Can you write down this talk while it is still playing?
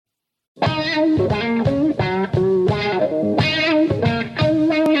What's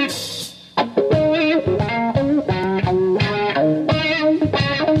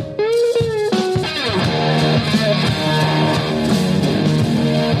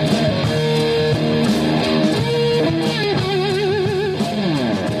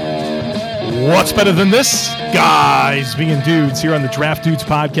better than this? Guys being dudes here on the Draft Dudes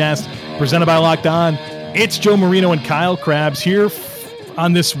podcast, presented by Locked On. It's Joe Marino and Kyle Krabs here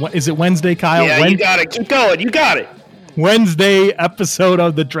on this, is it Wednesday, Kyle? Yeah, you got it. Keep going. You got it. Wednesday episode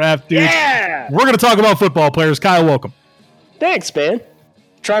of the Draft Dudes. Yeah! We're going to talk about football players. Kyle, welcome. Thanks, man.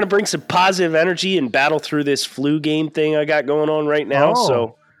 Trying to bring some positive energy and battle through this flu game thing I got going on right now. Oh.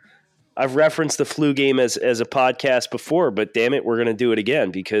 So I've referenced the flu game as a podcast before, but damn it, we're going to do it again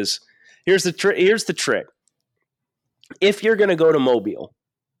because here's the trick. If you're going to go to Mobile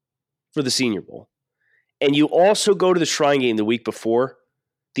for the Senior Bowl and you also go to the Shrine game the week before,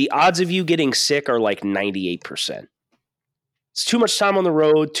 the odds of you getting sick are like 98%. It's too much time on the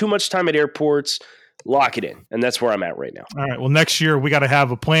road, too much time at airports. Lock it in. And that's where I'm at right now. All right. Well, next year we got to have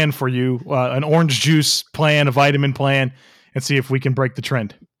a plan for you, an orange juice plan, a vitamin plan, and see if we can break the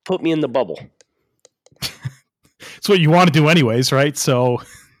trend. Put me in the bubble. It's what you want to do anyways, right? So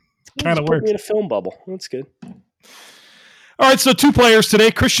kind of put works. me in a film bubble. That's good. All right, so two players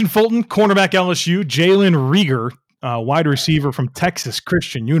today. Kristian Fulton, cornerback LSU. Jalen Reagor, wide receiver from Texas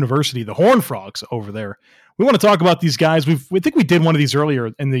Christian University, the Horned Frogs over there. We want to talk about these guys. We think we did one of these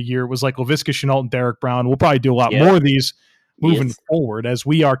earlier in the year. It was like Laviska Shenault and Derek Brown. We'll probably do a lot more of these moving forward as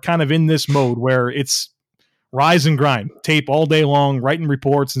we are kind of in this mode where it's rise and grind, tape all day long, writing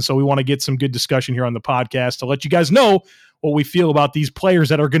reports. And so we want to get some good discussion here on the podcast to let you guys know what we feel about these players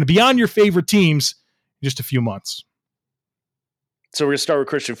that are going to be on your favorite teams in just a few months. So we're going to start with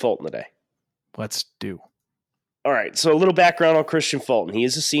Kristian Fulton today. Let's do. All right, so a little background on Kristian Fulton. He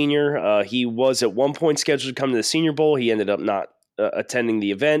is a senior. He was at one point scheduled to come to the Senior Bowl. He ended up not attending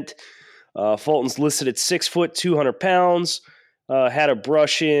the event. Fulton's listed at 6 foot, 200 pounds. Had a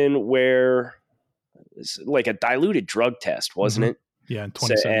brush-in where it's like a diluted drug test, wasn't it? Yeah, in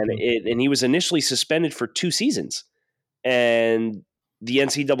 2017. And he was initially suspended for 2 seasons. And the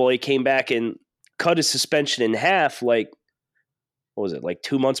NCAA came back and cut his suspension in half, like, what was it, like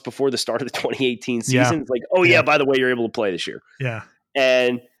 2 months before the start of the 2018 season? Yeah. It's like, oh, yeah, by the way, you're able to play this year. Yeah.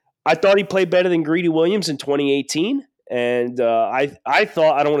 And I thought he played better than Greedy Williams in 2018. And I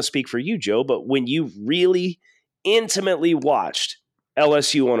thought, I don't want to speak for you, Joe, but when you really intimately watched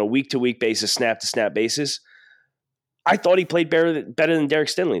LSU on a week-to-week basis, snap-to-snap basis, I thought he played better than Derek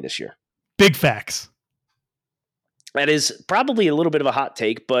Stingley this year. Big facts. That is probably a little bit of a hot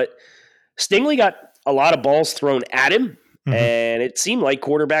take, but Stingley got a lot of balls thrown at him, and it seemed like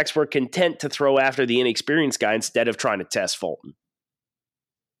quarterbacks were content to throw after the inexperienced guy instead of trying to test Fulton.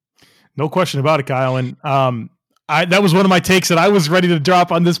 No question about it, Kyle. And that was one of my takes that I was ready to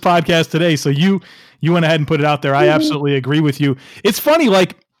drop on this podcast today. So you went ahead and put it out there. I absolutely agree with you. It's funny,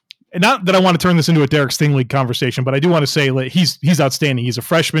 like, not that I want to turn this into a Derek Stingley conversation, but I do want to say like, he's outstanding. He's a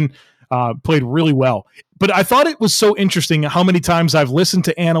freshman, played really well. But I thought it was so interesting how many times I've listened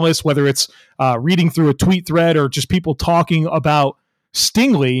to analysts, whether it's reading through a tweet thread or just people talking about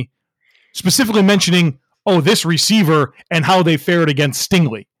Stingley, specifically mentioning, this receiver and how they fared against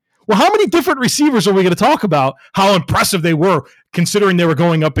Stingley. Well, how many different receivers are we going to talk about how impressive they were considering they were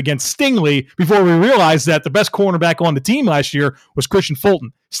going up against Stingley before we realized that the best cornerback on the team last year was Kristian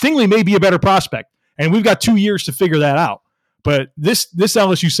Fulton. Stingley may be a better prospect, and we've got 2 years to figure that out. But this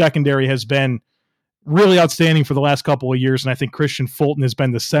LSU secondary has been really outstanding for the last couple of years, and I think Kristian Fulton has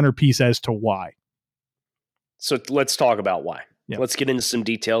been the centerpiece as to why. So let's talk about why. Yeah. Let's get into some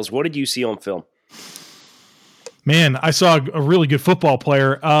details. What did you see on film? Man, I saw a really good football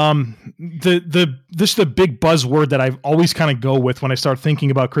player. This is the big buzzword that I always kind of go with when I start thinking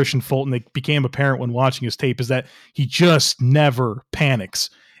about Kristian Fulton. It became apparent when watching his tape is that he just never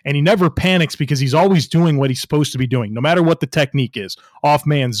panics. And he never panics because he's always doing what he's supposed to be doing, no matter what the technique is, off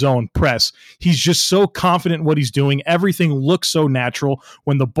man, zone, press. He's just so confident in what he's doing. Everything looks so natural.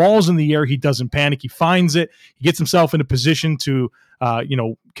 When the ball's in the air, he doesn't panic. He finds it. He gets himself in a position to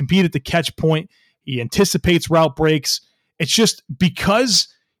compete at the catch point. He anticipates route breaks. It's just because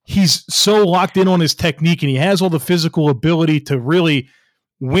he's so locked in on his technique and he has all the physical ability to really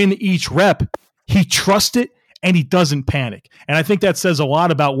win each rep, he trusts it and he doesn't panic. And I think that says a lot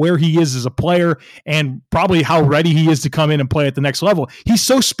about where he is as a player and probably how ready he is to come in and play at the next level. He's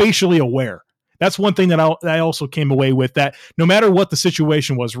so spatially aware. That's one thing that I also came away with, that no matter what the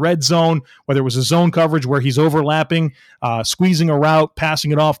situation was, red zone, whether it was a zone coverage where he's overlapping, squeezing a route,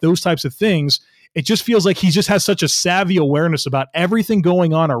 passing it off, those types of things, it just feels like he just has such a savvy awareness about everything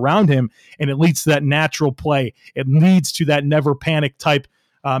going on around him, and it leads to that natural play. It leads to that never panic type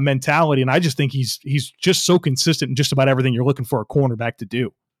mentality, and I just think he's just so consistent in just about everything you're looking for a cornerback to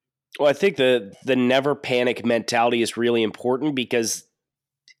do. Well, I think the never panic mentality is really important because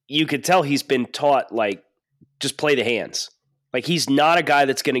you could tell he's been taught, like, just play the hands. Like, he's not a guy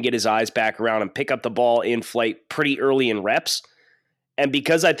that's going to get his eyes back around and pick up the ball in flight pretty early in reps. And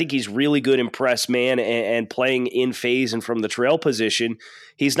because I think he's really good in press man and playing in phase and from the trail position,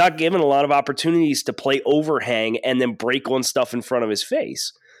 he's not given a lot of opportunities to play overhang and then break on stuff in front of his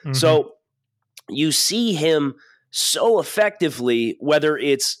face. Mm-hmm. So you see him so effectively, whether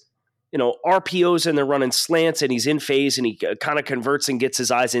it's, RPOs and they're running slants and he's in phase and he kind of converts and gets his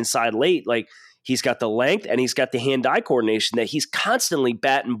eyes inside late. Like, he's got the length and he's got the hand-eye coordination that he's constantly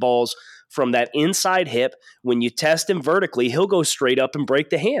batting balls from that inside hip. When you test him vertically, he'll go straight up and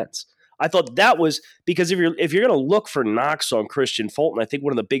break the hands. I thought that was because if you're going to look for knocks on Kristian Fulton, I think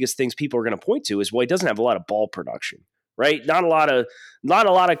one of the biggest things people are going to point to is, well, he doesn't have a lot of ball production, right? Not a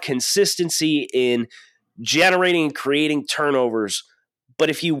lot of consistency in generating and creating turnovers. But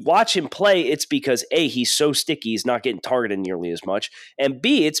if you watch him play, it's because A, he's so sticky, he's not getting targeted nearly as much. And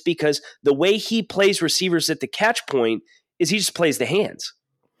B, it's because the way he plays receivers at the catch point is he just plays the hands.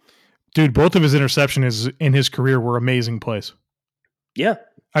 Dude, both of his interceptions in his career were amazing plays. Yeah.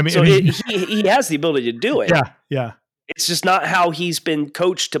 I mean, so he has the ability to do it. Yeah. It's just not how he's been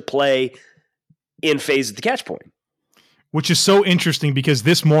coached to play in phase at the catch point. Which is so interesting because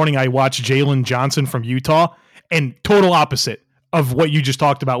this morning I watched Jalen Johnson from Utah, and total opposite of what you just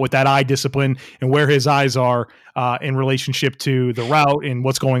talked about with that eye discipline and where his eyes are in relationship to the route and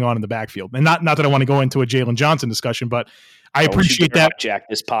what's going on in the backfield. And not that I want to go into a Jalen Johnson discussion, but I appreciate that. Jack,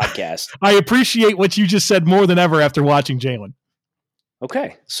 this podcast. I appreciate what you just said more than ever after watching Jalen.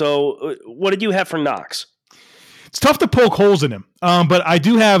 Okay. So what did you have for knocks? It's tough to poke holes in him, but I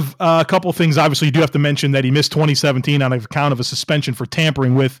do have a couple of things. Obviously, you do have to mention that he missed 2017 on account of a suspension for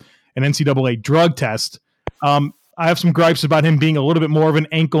tampering with an NCAA drug test. I have some gripes about him being a little bit more of an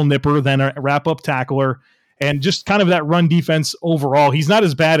ankle nipper than a wrap-up tackler, and just kind of that run defense overall. He's not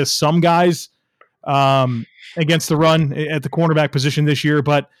as bad as some guys against the run at the cornerback position this year,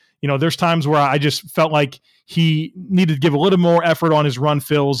 but there's times where I just felt like he needed to give a little more effort on his run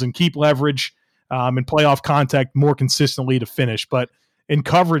fills and keep leverage and play off contact more consistently to finish. But in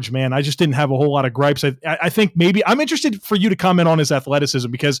coverage, man, I just didn't have a whole lot of gripes. I think maybe I'm interested for you to comment on his athleticism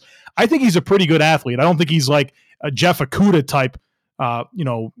because I think he's a pretty good athlete. I don't think he's like a Jeff Okudah type,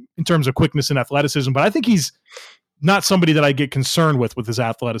 in terms of quickness and athleticism, but I think he's not somebody that I get concerned with his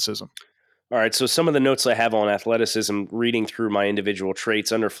athleticism. All right, so some of the notes I have on athleticism, reading through my individual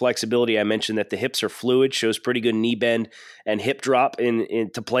traits. Under flexibility, I mentioned that the hips are fluid, shows pretty good knee bend and hip drop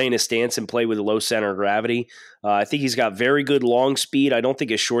to play in a stance and play with a low center of gravity. I think he's got very good long speed. I don't think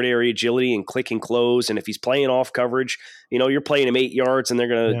his short area agility and click and close. And if he's playing off coverage, you're playing him 8 yards and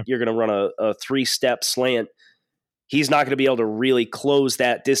you're gonna run a 3-step slant. He's not going to be able to really close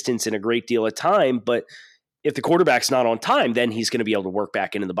that distance in a great deal of time, but if the quarterback's not on time, then he's going to be able to work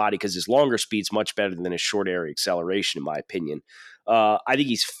back into the body because his longer speed's much better than his short area acceleration, in my opinion. I think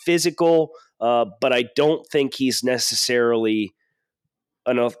he's physical, but I don't think he's necessarily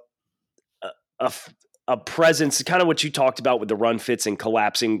enough a presence, kind of what you talked about with the run fits and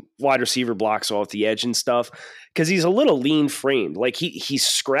collapsing wide receiver blocks off the edge and stuff, because he's a little lean framed. Like he's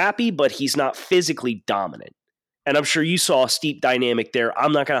scrappy, but he's not physically dominant. And I'm sure you saw a steep dynamic there.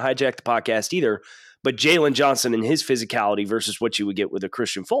 I'm not going to hijack the podcast either. But Jalen Johnson and his physicality versus what you would get with a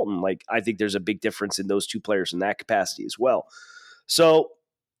Kristian Fulton, like I think there's a big difference in those two players in that capacity as well. So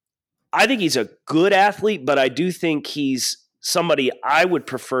I think he's a good athlete, but I do think he's somebody I would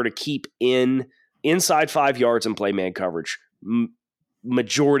prefer to keep inside 5 yards and play man coverage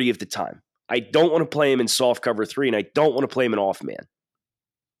majority of the time. I don't want to play him in soft cover 3, and I don't want to play him in off man.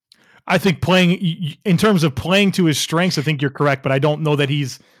 I think playing in terms of playing to his strengths, I think you're correct, but I don't know that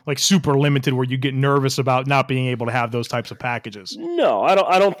he's like super limited where you get nervous about not being able to have those types of packages. No,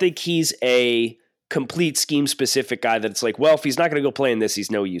 I don't think he's a complete scheme specific guy that's like, well, if he's not going to go play in this,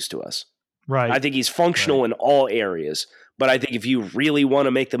 he's no use to us. Right. I think he's functional in all areas, but I think if you really want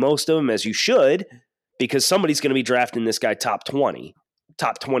to make the most of him, as you should, because somebody's going to be drafting this guy top 20,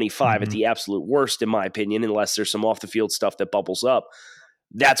 top 25 at the absolute worst, in my opinion, unless there's some off the field stuff that bubbles up.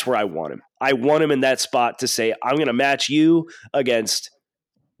 That's where I want him. I want him in that spot to say, I'm going to match you against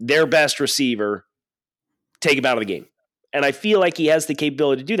their best receiver, take him out of the game. And I feel like he has the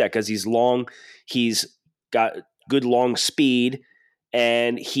capability to do that because he's long, he's got good long speed,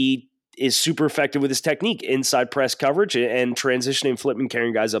 and he is super effective with his technique, inside press coverage and transitioning, flipping,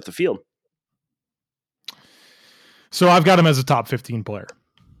 carrying guys up the field. So I've got him as a top 15 player.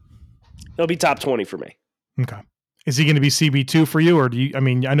 He'll be top 20 for me. Okay. Is he going to be CB2 for you? Or do you, I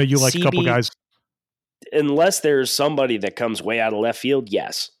mean, I know you like a couple guys. Unless there's somebody that comes way out of left field,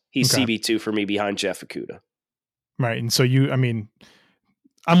 yes. He's Okay. CB2 for me behind Jeff Okudah. Right. And so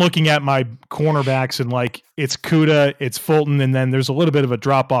I'm looking at my cornerbacks and like it's Kuda, it's Fulton, and then there's a little bit of a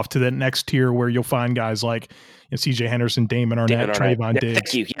drop off to the next tier where you'll find guys like CJ Henderson, Damon Arnett, Trayvon Diggs.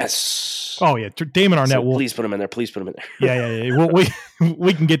 Thank you. Yes. Oh yeah, Damon Arnett. So please put him in there. Please put him in Yeah. there. Well,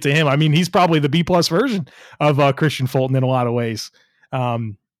 we can get to him. I mean, he's probably the B+ version of Kristian Fulton in a lot of ways.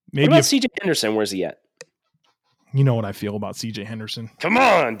 Maybe what about CJ Henderson? Where's he at? You know what I feel about CJ Henderson. Come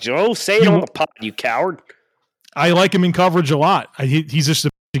on, Joe. Say it on the pod, you coward. I like him in coverage a lot. He's just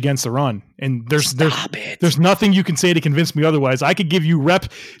against the run, and there's nothing you can say to convince me otherwise. I could give you rep,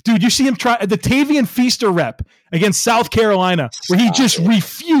 dude. You see him try the Tavian Feaster rep against South Carolina, where he just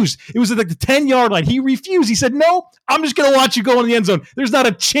refused. It was at like the 10-yard line. He refused. He said, "No, I'm just going to watch you go in the end zone. There's not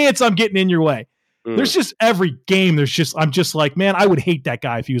a chance I'm getting in your way." There's just every game. I'm just like, man, I would hate that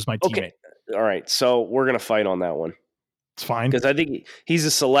guy if he was my teammate. Okay. All right, so we're going to fight on that one. It's fine. Because I think he's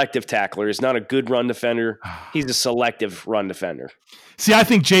a selective tackler. He's not a good run defender. He's a selective run defender. See, I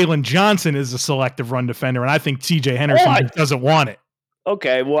think Jalen Johnson is a selective run defender, and I think TJ Henderson doesn't want it.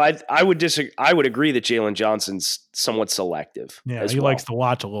 Okay, well, I would disagree. I would agree that Jalen Johnson's somewhat selective. Yeah, he likes to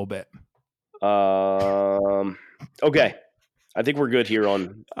watch a little bit. Okay. I think we're good here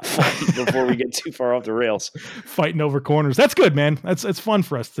on before we get too far off the rails. Fighting over corners. That's good, man. It's fun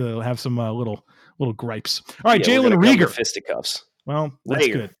for us to have some little gripes. All right, Jalen Reagor. Fisticuffs. Well, that's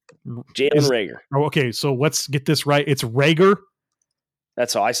good. Jalen Reagor. Oh, okay, so let's get this right. It's Reagor.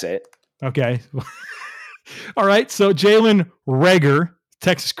 That's how I say it. Okay. All right, so Jalen Reagor,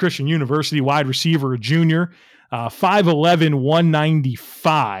 Texas Christian University wide receiver, junior, 5'11",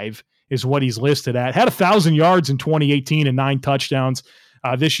 195. Is what he's listed at. Had 1,000 yards in 2018 and 9 touchdowns.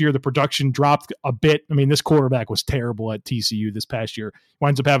 This year, the production dropped a bit. I mean, this quarterback was terrible at TCU this past year.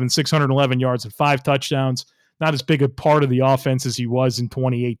 Winds up having 611 yards and 5 touchdowns. Not as big a part of the offense as he was in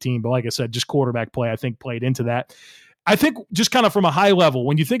 2018. But like I said, just quarterback play, I think, played into that. I think just kind of from a high level,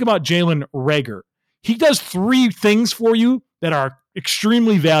 when you think about Jalen Reagor, he does 3 things for you that are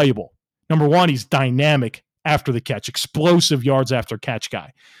extremely valuable. Number one, he's dynamic after the catch, explosive yards after catch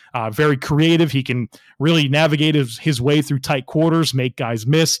guy. Very creative. He can really navigate his way through tight quarters, make guys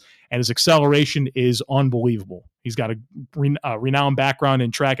miss, and his acceleration is unbelievable. He's got a renowned background in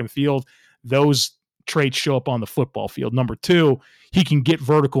track and field. Those traits show up on the football field. Number 2, he can get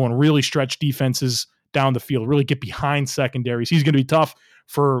vertical and really stretch defenses down the field, really get behind secondaries. He's going to be tough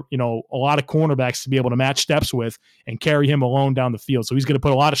for, a lot of cornerbacks to be able to match steps with and carry him alone down the field. So he's going to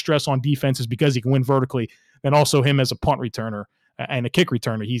put a lot of stress on defenses because he can win vertically, and also him as a punt returner and a kick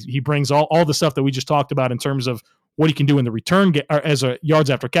returner. He brings all the stuff that we just talked about in terms of what he can do in the return game, as a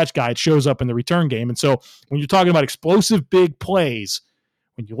yards after catch guy. It shows up in the return game. And so when you're talking about explosive big plays,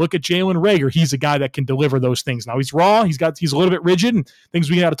 when you look at Jalen Reagor, he's a guy that can deliver those things. Now he's raw, he's a little bit rigid and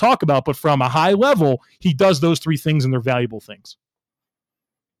things we got to talk about, but from a high level, he does those 3 things and they're valuable things.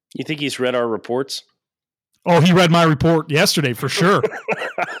 You think he's read our reports? Oh, he read my report yesterday for sure.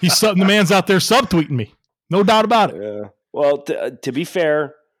 The man's out there subtweeting me. No doubt about it. Yeah. Well, to be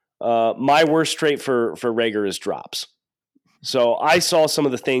fair, my worst trait for Reagor is drops. So I saw some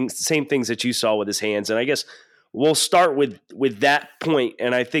of the same things that you saw with his hands, and I guess we'll start with that point.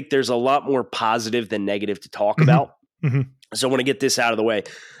 And I think there's a lot more positive than negative to talk about. Mm-hmm. So I want to get this out of the way.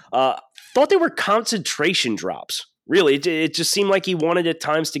 Thought they were concentration drops. Really, it just seemed like he wanted at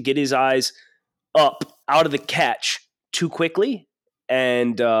times to get his eyes up out of the catch too quickly,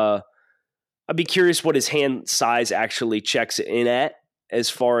 and I'd be curious what his hand size actually checks in at, as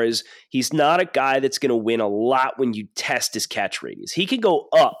far as he's not a guy that's going to win a lot when you test his catch radius. He can go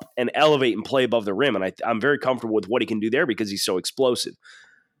up and elevate and play above the rim, and I'm very comfortable with what he can do there because he's so explosive.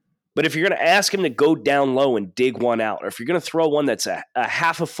 But if you're going to ask him to go down low and dig one out, or if you're going to throw one that's a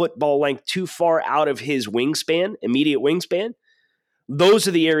half a football length too far out of his immediate wingspan, those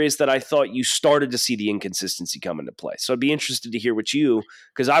are the areas that I thought you started to see the inconsistency come into play. So I'd be interested to hear what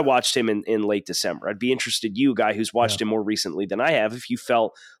because I watched him in late December. I'd be interested, you, guy who's watched him more recently than I have, if you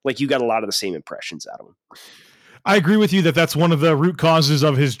felt like you got a lot of the same impressions out of him. I agree with you that that's one of the root causes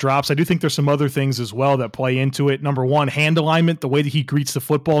of his drops. I do think there's some other things as well that play into it. Number 1, hand alignment, the way that he greets the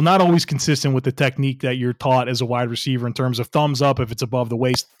football, not always consistent with the technique that you're taught as a wide receiver in terms of thumbs up if it's above the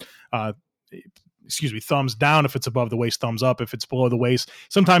waist, thumbs down if it's above the waist, thumbs up if it's below the waist.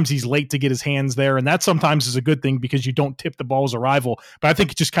 Sometimes he's late to get his hands there, and that sometimes is a good thing because you don't tip the ball's arrival. But I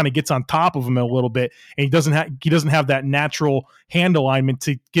think it just kind of gets on top of him a little bit, and he doesn't have that natural hand alignment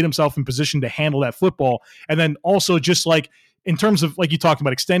to get himself in position to handle that football. And then also just like in terms of, like you talked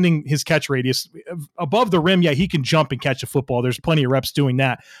about, extending his catch radius above the rim, yeah, he can jump and catch a football. There's plenty of reps doing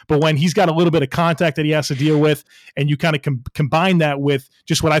that. But when he's got a little bit of contact that he has to deal with, and you kind of combine that with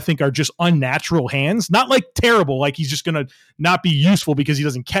just what I think are just unnatural hands, not like terrible, like he's just going to not be useful because he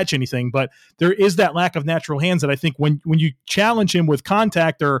doesn't catch anything, but there is that lack of natural hands that I think when you challenge him with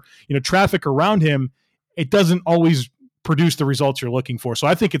contact or, traffic around him, it doesn't always produce the results you're looking for. So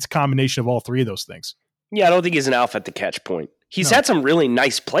I think it's a combination of all three of those things. Yeah, I don't think he's an alpha at the catch point. He's had some really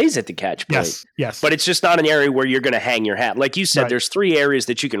nice plays at the catch point. Yes. But it's just not an area where you're going to hang your hat. Like you said, Right. There's 3 areas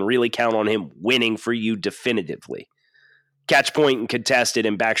that you can really count on him winning for you definitively. Catch point and contested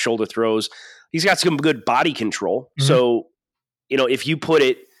and back shoulder throws. He's got some good body control. Mm-hmm. So, if you put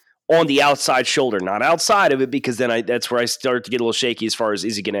it on the outside shoulder, not outside of it, because then that's where I start to get a little shaky as far as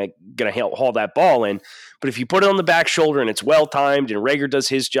is he going to haul that ball in. But if you put it on the back shoulder and it's well timed and Reagor does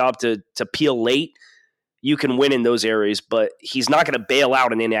his job to peel late, you can win in those areas, but he's not going to bail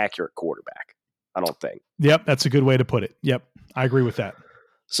out an inaccurate quarterback, I don't think. Yep, that's a good way to put it. Yep, I agree with that.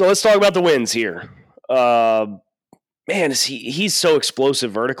 So let's talk about the wins here. He's so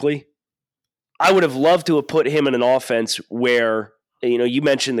explosive vertically. I would have loved to have put him in an offense where, you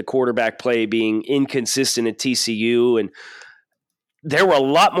mentioned the quarterback play being inconsistent at TCU, and there were a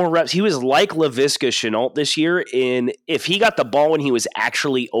lot more reps. He was like Laviska Shenault this year if he got the ball when he was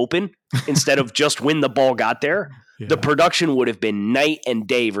actually open instead of just when the ball got there, the production would have been night and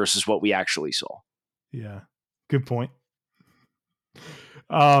day versus what we actually saw. Yeah, good point.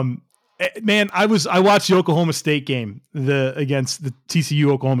 Man, I watched the Oklahoma State game, against the TCU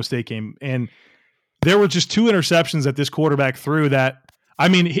Oklahoma State game, and there were just 2 interceptions that this quarterback threw that,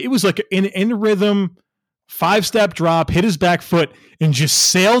 it was like an in rhythm 5-step drop, hit his back foot, and just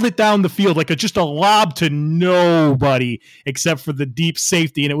sailed it down the field like just a lob to nobody except for the deep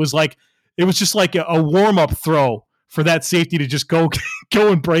safety. And it was just like a warm-up throw for that safety to just go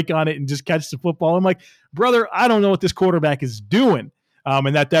and break on it and just catch the football. I'm like, brother, I don't know what this quarterback is doing.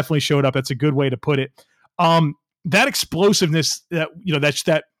 And that definitely showed up. That's a good way to put it. That explosiveness, that's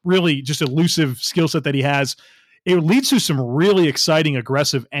that really just elusive skill set that he has, it leads to some really exciting,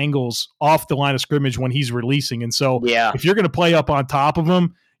 aggressive angles off the line of scrimmage when he's releasing. And so if you're going to play up on top of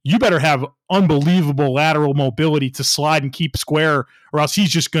him, you better have unbelievable lateral mobility to slide and keep square, or else he's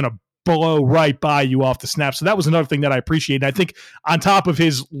just going to blow right by you off the snap. So that was another thing that I appreciated. I think on top of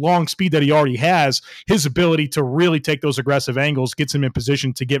his long speed that he already has, his ability to really take those aggressive angles gets him in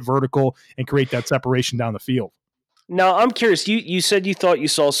position to get vertical and create that separation down the field. Now, I'm curious. You said you thought you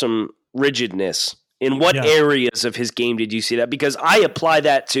saw some rigidness. In what areas of his game did you see that? Because I apply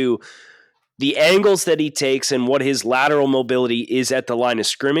that to the angles that he takes and what his lateral mobility is at the line of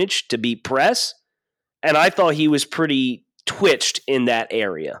scrimmage to beat press. And I thought he was pretty twitched in that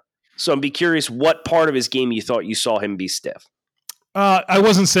area. So I'd be curious what part of his game you thought you saw him be stiff. I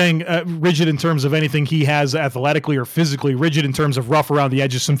wasn't saying rigid in terms of anything he has athletically or physically, rigid in terms of rough around the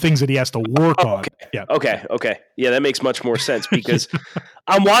edges, some things that he has to work on. Yeah. Okay. Yeah, that makes much more sense because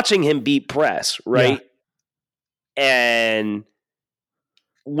I'm watching him beat press, right? Yeah. And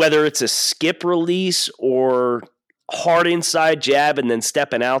whether it's a skip release or hard inside jab and then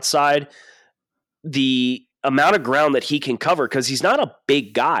stepping outside, the amount of ground that he can cover, because he's not a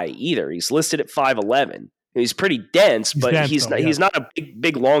big guy either. He's listed at 5'11". He's pretty dense, but he's not a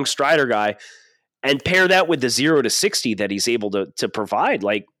big, long strider guy. And pair that with the 0 to 60 that he's able to provide.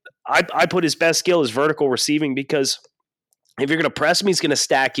 Like I put his best skill as vertical receiving, because if you're going to press him, he's going to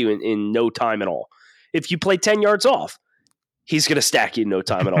stack you in no time at all. If you play 10 yards off, he's going to stack you in no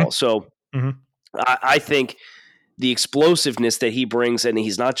time at all. So I think the explosiveness that he brings, and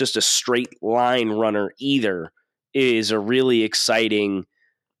he's not just a straight line runner either, is a really exciting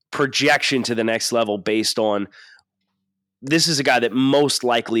projection to the next level based on this is a guy that most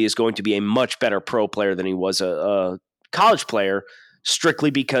likely is going to be a much better pro player than he was a college player,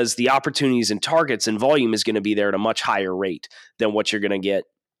 strictly because the opportunities and targets and volume is going to be there at a much higher rate than what you're going to get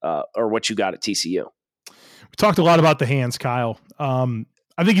or what you got at TCU. We talked a lot about the hands, Kyle.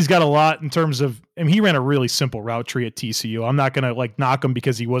 I think he's got a lot in terms of, he ran a really simple route tree at TCU. I'm not going to knock him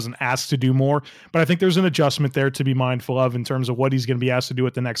because he wasn't asked to do more, but I think there's an adjustment there to be mindful of in terms of what he's going to be asked to do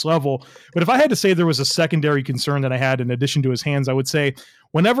at the next level. But if I had to say there was a secondary concern that I had in addition to his hands, I would say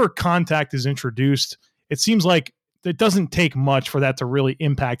whenever contact is introduced, it seems like it doesn't take much for that to really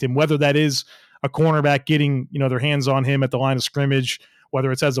impact him, whether that is a cornerback getting, their hands on him at the line of scrimmage,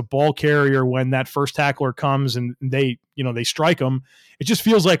 whether it's as a ball carrier when that first tackler comes and they strike him. It just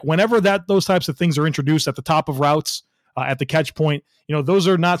feels like whenever those types of things are introduced at the top of routes, at the catch point, those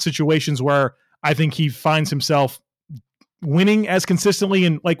are not situations where I think he finds himself winning as consistently.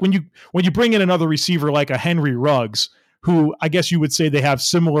 And like when you bring in another receiver like a Henry Ruggs, who I guess you would say they have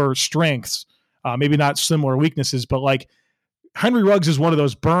similar strengths, maybe not similar weaknesses, but like Henry Ruggs is one of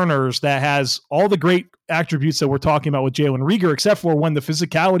those burners that has all the great attributes that we're talking about with Jalen Reagor, except for when the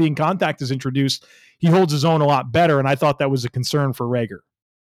physicality and contact is introduced, he holds his own a lot better. And I thought that was a concern for Reagor.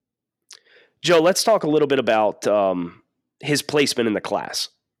 Joe, let's talk a little bit about his placement in the class,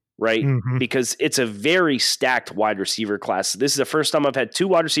 right? Mm-hmm. Because it's a very stacked wide receiver class. This is the first time I've had 2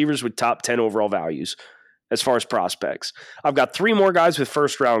 wide receivers with top 10 overall values as far as prospects. I've got 3 more guys with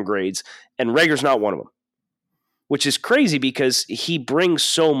first-round grades, and Reagor's not one of them, which is crazy because he brings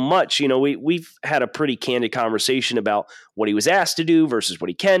so much. We've had a pretty candid conversation about what he was asked to do versus what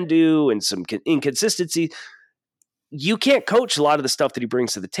he can do and some inconsistency. You can't coach a lot of the stuff that he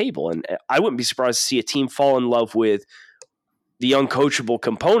brings to the table. And I wouldn't be surprised to see a team fall in love with the uncoachable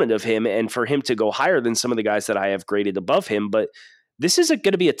component of him and for him to go higher than some of the guys that I have graded above him. But this isn't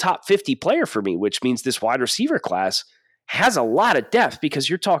going to be a top 50 player for me, which means this wide receiver class has a lot of depth because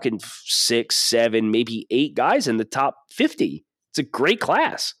you're talking 6, 7, maybe 8 guys in the top 50. It's a great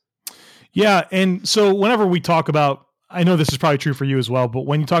class. Yeah. And so whenever we talk about, I know this is probably true for you as well, but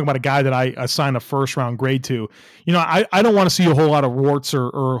when you talk about a guy that I assign a first round grade to, I don't want to see a whole lot of warts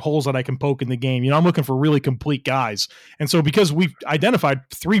or holes that I can poke in the game. I'm looking for really complete guys. And so because we've identified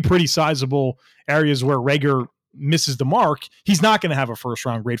 3 pretty sizable areas where Reagor misses the mark, he's not going to have a first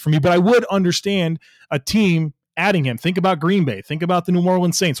round grade for me, but I would understand a team adding him. Think about Green Bay. Think about the New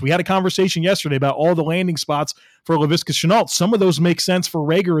Orleans Saints. We had a conversation yesterday about all the landing spots for Laviska Shenault. Some of those make sense for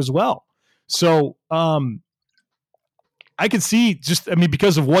Reagor as well. So, I could see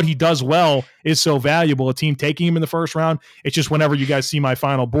because of what he does well is so valuable, a team taking him in the first round. It's just whenever you guys see my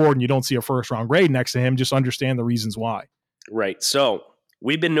final board and you don't see a first round grade next to him, just understand the reasons why. Right. So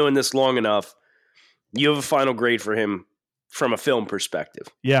we've been doing this long enough. You have a final grade for him from a film perspective.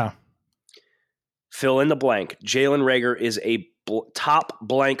 Yeah. Fill in the blank. Jalen Reagor is a top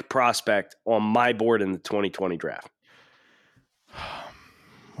blank prospect on my board in the 2020 draft.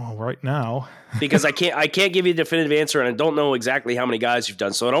 Well, right now, because I can't give you a definitive answer, and I don't know exactly how many guys you've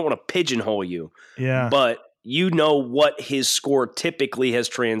done, so I don't want to pigeonhole you. Yeah, but you know what his score typically has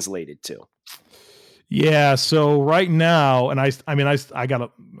translated to. Yeah. So right now, and I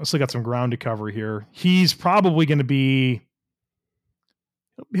still got some ground to cover here. He's probably going to be.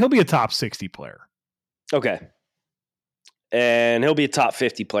 He'll be a top 60 player. Okay, and he'll be a top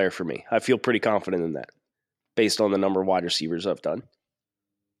 50 player for me. I feel pretty confident in that, based on the number of wide receivers I've done.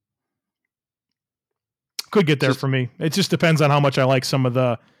 Could get there for me. It just depends on how much I like some of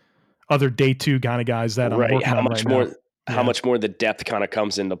the other day 2 kind of guys that I'm working on right now. How much more the depth kind of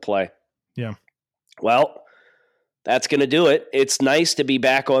comes into play. Yeah. Well, that's going to do it. It's nice to be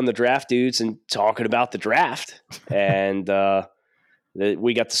back on the Draft Dudes and talking about the draft. And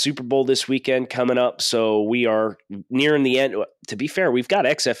we got the Super Bowl this weekend coming up, so we are nearing the end. To be fair, we've got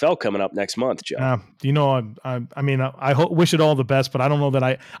XFL coming up next month, Joe. I wish it all the best, but I don't know that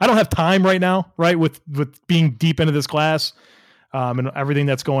I don't have time right now, right, with being deep into this class and everything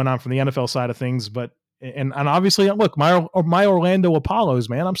that's going on from the NFL side of things. But and obviously, look, my Orlando Apollos,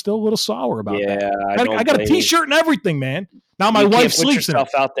 man, I'm still a little sour about that. I got a T-shirt and everything, man. Now my wife sleeps in it. Put yourself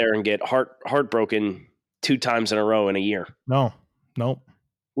out there and get heartbroken 2 times in a row in a year. No. Nope.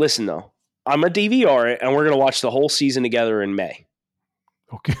 Listen, though, I'm going to DVR it, and we're going to watch the whole season together in May.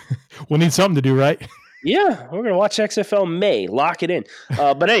 Okay. We'll need something to do, right? Yeah, we're going to watch XFL May. Lock it in.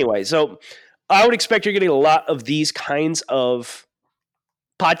 But anyway, so I would expect you're getting a lot of these kinds of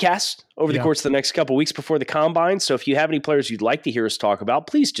podcasts over the course of the next couple of weeks before the Combine. So if you have any players you'd like to hear us talk about,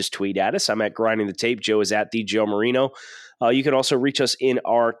 please just tweet at us. I'm at Grinding the Tape. Joe is at the Joe Marino. You can also reach us in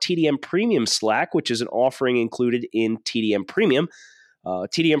our TDM Premium Slack, which is an offering included in TDM Premium.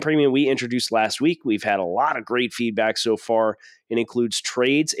 TDM Premium we introduced last week. We've had a lot of great feedback so far. It includes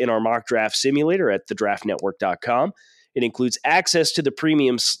trades in our mock draft simulator at thedraftnetwork.com. It includes access to the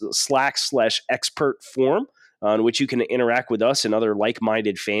Premium Slack/expert forum, on which you can interact with us and other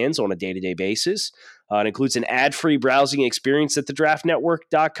like-minded fans on a day-to-day basis. It includes an ad-free browsing experience at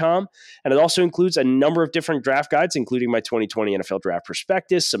thedraftnetwork.com. And it also includes a number of different draft guides, including my 2020 NFL Draft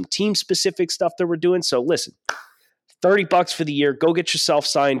Prospectus, some team-specific stuff that we're doing. So listen, $30 for the year. Go get yourself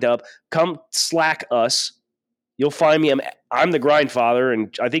signed up. Come Slack us. You'll find me. I'm the Grind Father,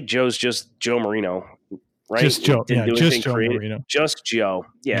 and I think Joe's just Joe Marino, right? Just Joe. Yeah, just Joe creative. Marino. Just Joe.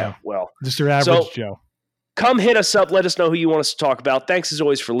 Yeah, well. Just your average Joe. come hit us up. Let us know who you want us to talk about. Thanks as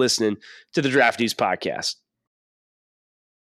always for listening to the Draft News Podcast.